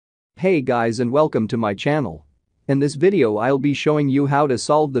Hey guys and welcome to my channel. In this video I'll be showing you how to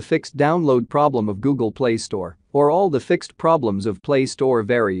solve the fixed download problem of Google Play Store or all the fixed problems of Play Store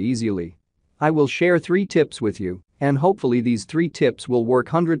very easily. I will share 3 tips with you and hopefully these 3 tips will work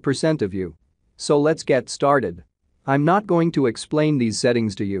 100% of you. So let's get started. I'm not going to explain these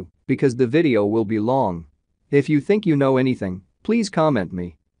settings to you because the video will be long. If you think you know anything, please comment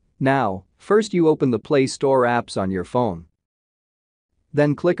me. Now, first you open the Play Store apps on your phone.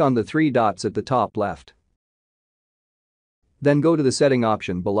 Then click on the 3 dots at the top left. Then go to the setting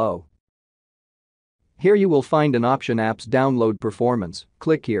option below. Here you will find an option Apps Download Performance,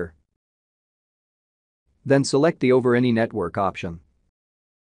 click here. Then select the Over Any Network option.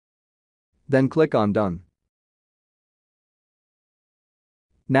 Then click on Done.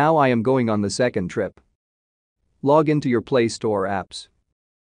 Now I am going on the second trip. Log into your Play Store apps.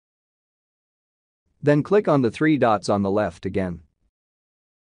 Then click on the 3 dots on the left again.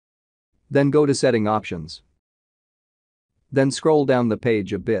 Then go to Setting Options. Then scroll down the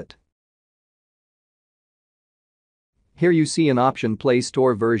page a bit. Here you see an option Play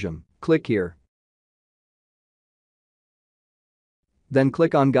Store version, click here. Then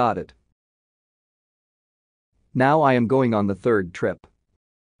click on Got it. Now I am going on the third trip.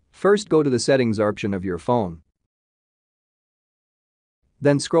 First go to the settings option of your phone.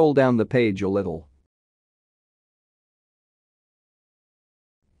 Then scroll down the page a little.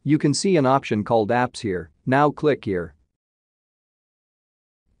 You can see an option called Apps here, now click here.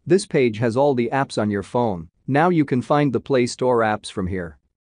 This page has all the apps on your phone, now you can find the Play Store apps from here.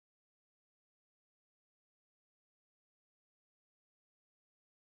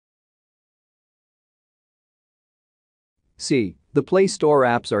 See, the Play Store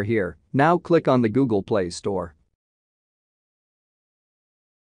apps are here, now click on the Google Play Store.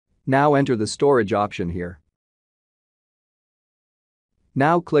 Now enter the storage option here.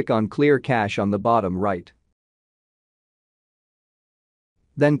 Now click on Clear Cache on the bottom right.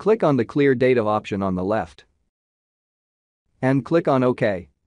 Then click on the Clear Data option on the left. And click on OK.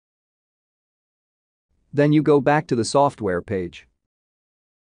 Then you go back to the software page.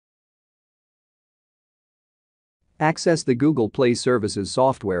 Access the Google Play Services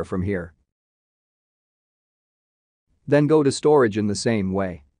software from here. Then go to Storage in the same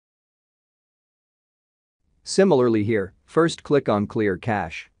way. Similarly here, first click on Clear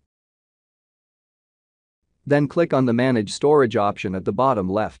Cache. Then click on the Manage Storage option at the bottom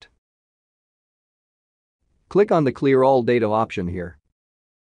left. Click on the Clear All Data option here.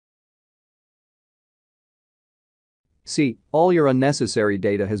 See, all your unnecessary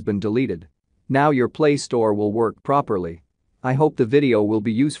data has been deleted. Now your Play Store will work properly. I hope the video will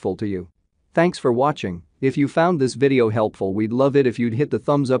be useful to you. Thanks for watching. If you found this video helpful, we'd love it if you'd hit the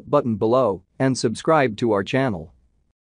thumbs up button below and subscribe to our channel.